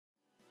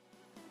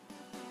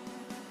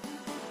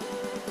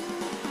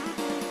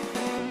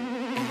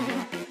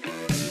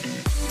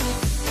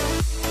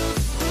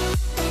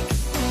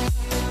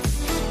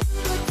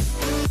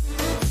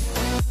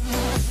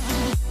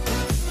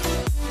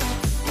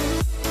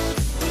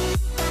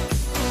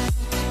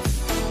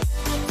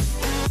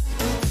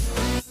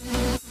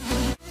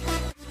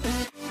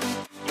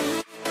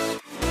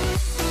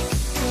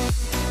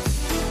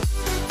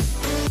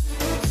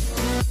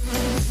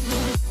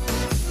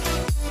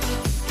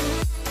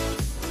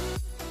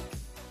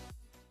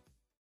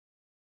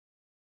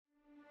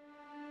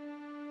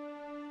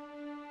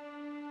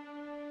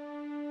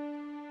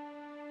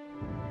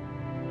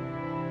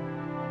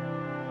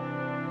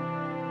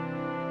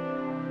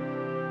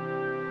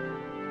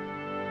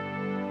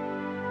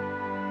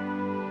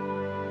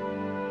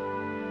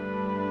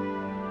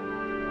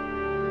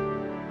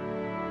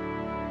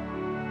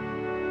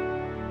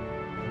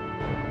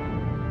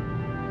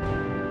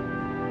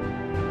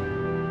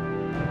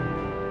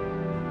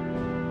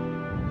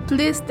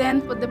Please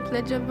stand for the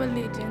Pledge of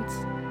Allegiance.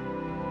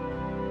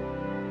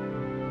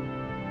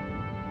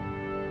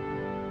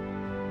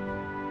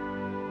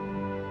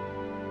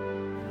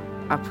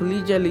 I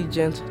pledge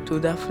allegiance to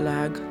the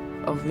flag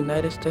of the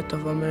United States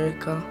of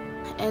America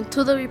and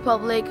to the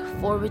republic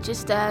for which it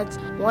stands,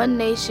 one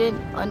nation,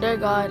 under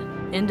God,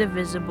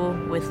 indivisible,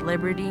 with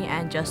liberty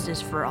and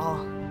justice for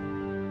all.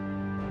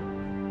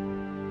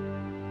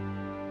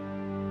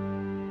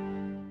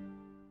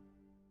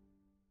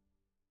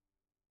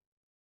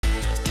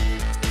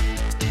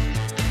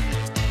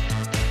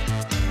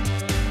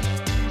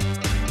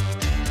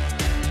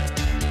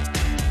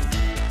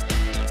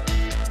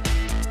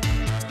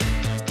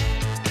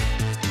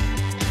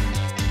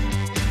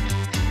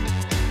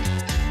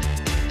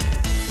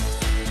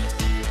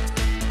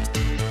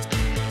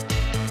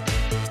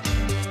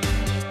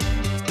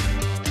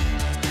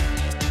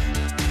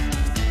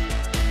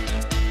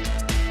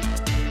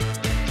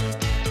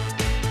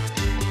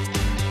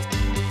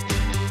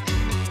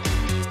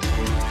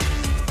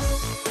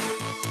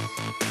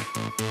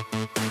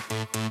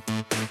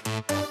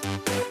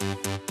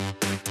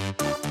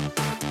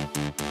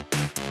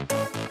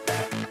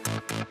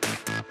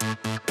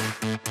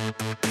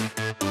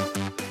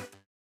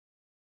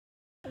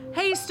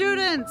 Hey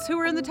students who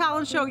were in the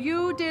talent show,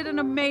 you did an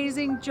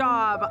amazing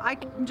job.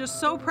 I'm just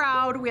so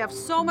proud. We have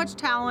so much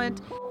talent.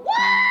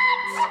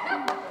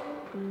 What?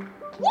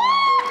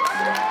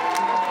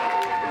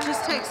 It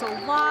just takes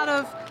a lot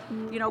of,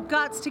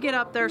 guts to get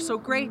up there, so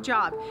great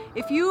job.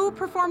 If you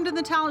performed in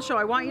the talent show,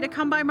 I want you to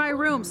come by my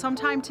room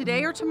sometime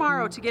today or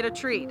tomorrow to get a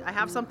treat. I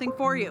have something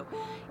for you.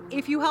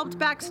 If you helped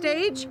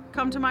backstage,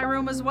 come to my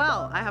room as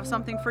well. I have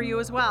something for you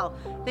as well.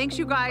 Thanks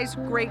you guys,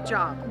 great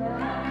job.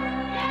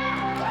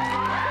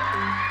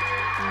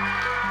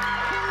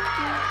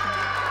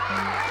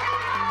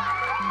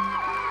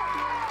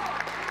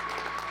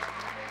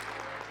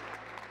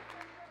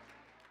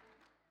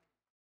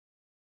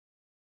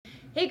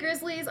 Hey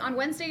Grizzlies, on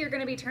Wednesday you're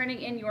going to be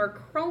turning in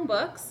your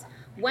Chromebooks.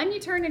 When you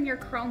turn in your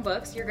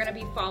Chromebooks, you're going to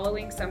be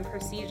following some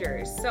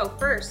procedures. So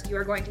first, you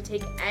are going to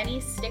take any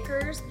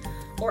stickers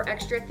or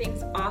extra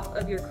things off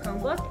of your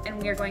Chromebook,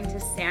 and we are going to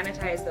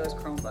sanitize those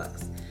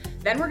Chromebooks.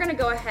 Then we're going to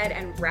go ahead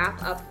and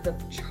wrap up the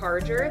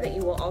charger that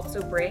you will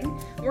also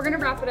bring. We're going to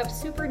wrap it up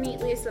super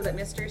neatly so that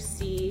Mr.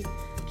 C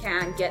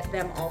can get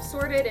them all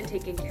sorted and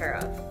taken care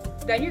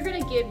of. Then you're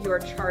going to give your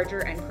charger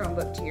and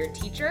Chromebook to your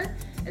teacher,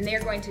 and they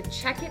are going to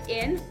check it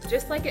in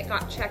just like it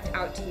got checked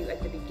out to you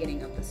at the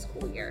beginning of the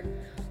school year.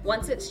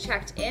 Once it's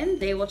checked in,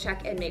 they will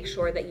check and make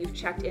sure that you've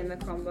checked in the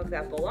Chromebook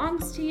that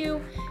belongs to you.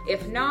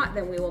 If not,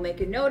 then we will make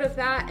a note of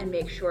that and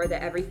make sure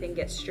that everything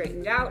gets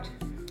straightened out.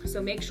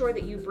 So make sure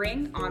that you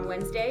bring on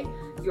Wednesday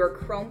your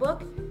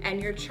Chromebook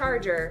and your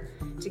charger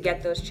to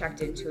get those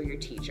checked into your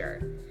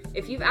teacher.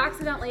 If you've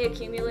accidentally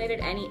accumulated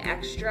any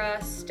extra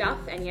stuff,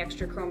 any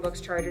extra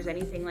Chromebooks, chargers,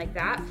 anything like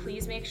that,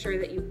 please make sure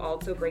that you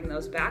also bring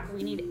those back.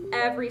 We need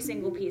every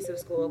single piece of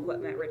school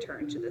equipment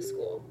returned to the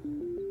school.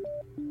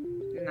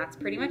 And that's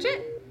pretty much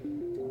it.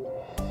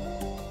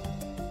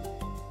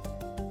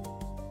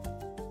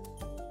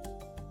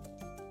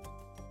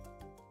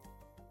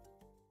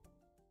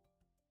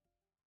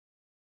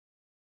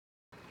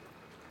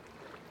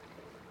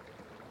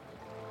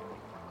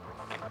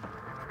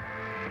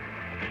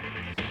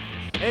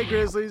 Hey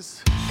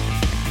Grizzlies!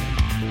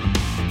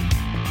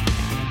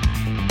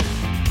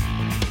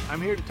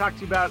 I'm here to talk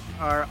to you about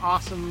our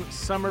awesome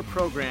summer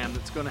program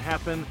that's going to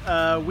happen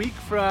a week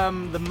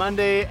from the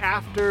Monday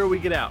after we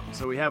get out.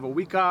 So we have a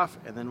week off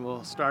and then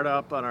we'll start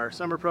up on our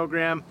summer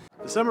program.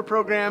 The summer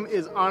program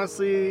is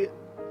honestly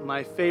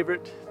my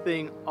favorite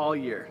thing all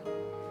year.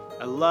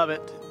 I love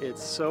it.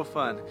 It's so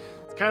fun.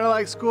 It's kind of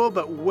like school,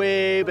 but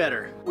way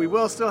better. We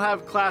will still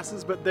have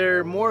classes, but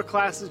they're more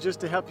classes just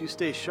to help you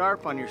stay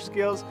sharp on your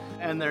skills,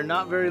 and they're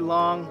not very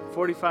long,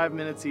 45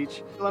 minutes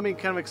each. Let me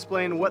kind of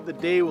explain what the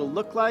day will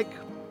look like.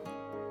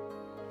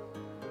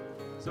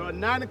 So at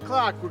 9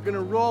 o'clock, we're gonna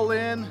roll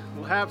in,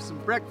 we'll have some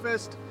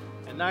breakfast.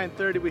 At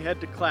 9:30, we head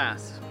to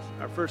class,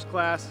 our first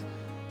class.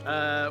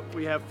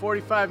 We have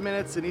 45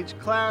 minutes in each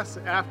class,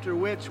 after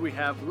which we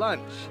have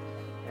lunch.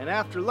 And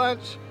after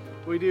lunch,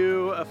 we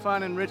do a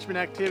fun enrichment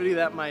activity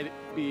that might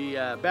be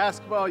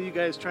basketball, you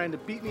guys trying to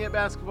beat me at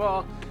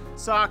basketball,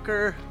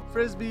 soccer,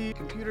 frisbee,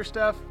 computer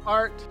stuff,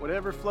 art,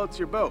 whatever floats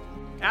your boat.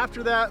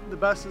 After that, the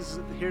bus is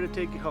here to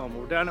take you home.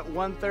 We're down at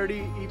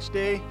 1:30 each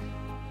day,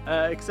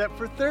 except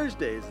for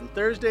Thursdays. And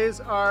Thursdays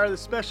are the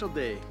special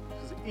day.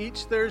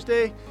 Each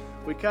Thursday,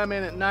 we come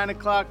in at 9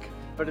 o'clock,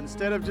 but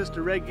instead of just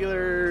a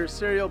regular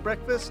cereal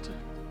breakfast,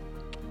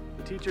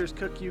 the teachers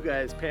cook you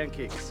guys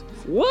pancakes.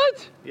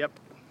 What? Yep.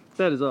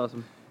 That is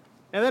awesome.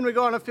 And then we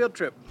go on a field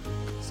trip.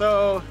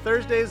 So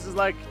Thursdays is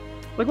like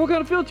what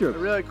kind of field trip? A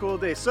really cool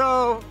day.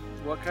 So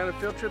what kind of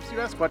field trips, you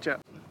ask? Watch out.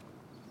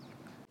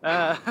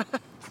 I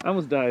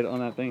almost died on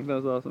that thing. That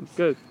was awesome.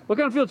 Good. What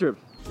kind of field trip?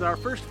 So our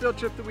first field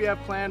trip that we have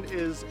planned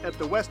is at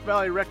the West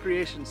Valley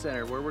Recreation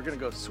Center, where we're gonna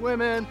go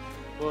swimming,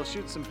 We'll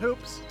shoot some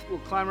hoops. We'll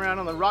climb around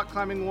on the rock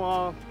climbing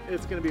wall.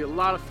 It's going to be a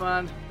lot of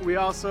fun. We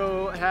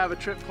also have a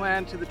trip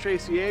planned to the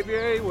Tracy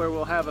Aviary where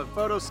we'll have a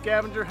photo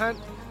scavenger hunt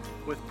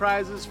with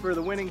prizes for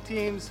the winning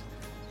teams.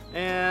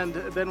 And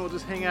then we'll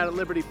just hang out at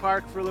Liberty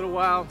Park for a little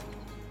while.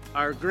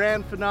 Our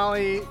grand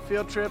finale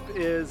field trip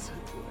is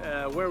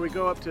where we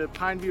go up to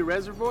Pineview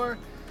Reservoir,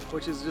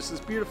 which is just this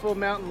beautiful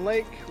mountain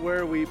lake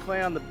where we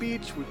play on the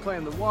beach, we play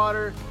in the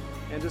water,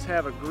 and just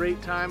have a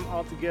great time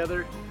all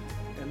together.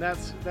 And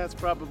that's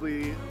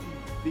probably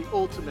the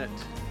ultimate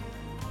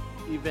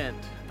event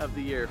of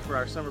the year for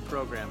our summer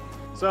program.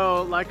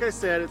 So like I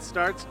said, it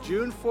starts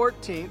June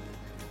 14th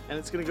and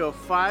it's going to go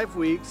 5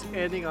 weeks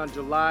ending on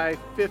July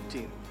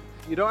 15th.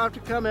 You don't have to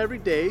come every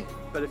day,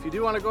 but if you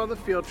do want to go on the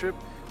field trip,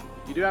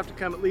 you do have to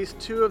come at least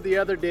 2 of the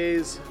other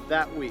days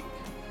that week.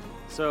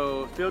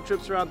 So field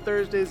trips are on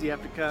Thursdays, you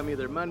have to come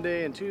either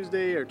Monday and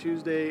Tuesday or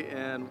Tuesday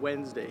and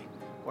Wednesday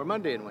or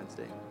Monday and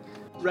Wednesday.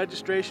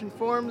 Registration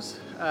forms,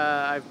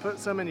 I've put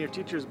some in your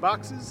teacher's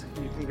boxes.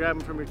 You can grab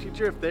them from your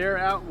teacher. If they're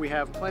out, we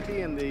have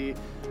plenty in the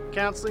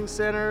counseling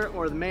center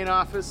or the main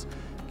office.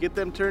 Get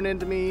them turned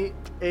into me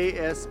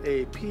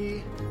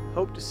ASAP.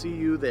 Hope to see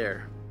you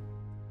there.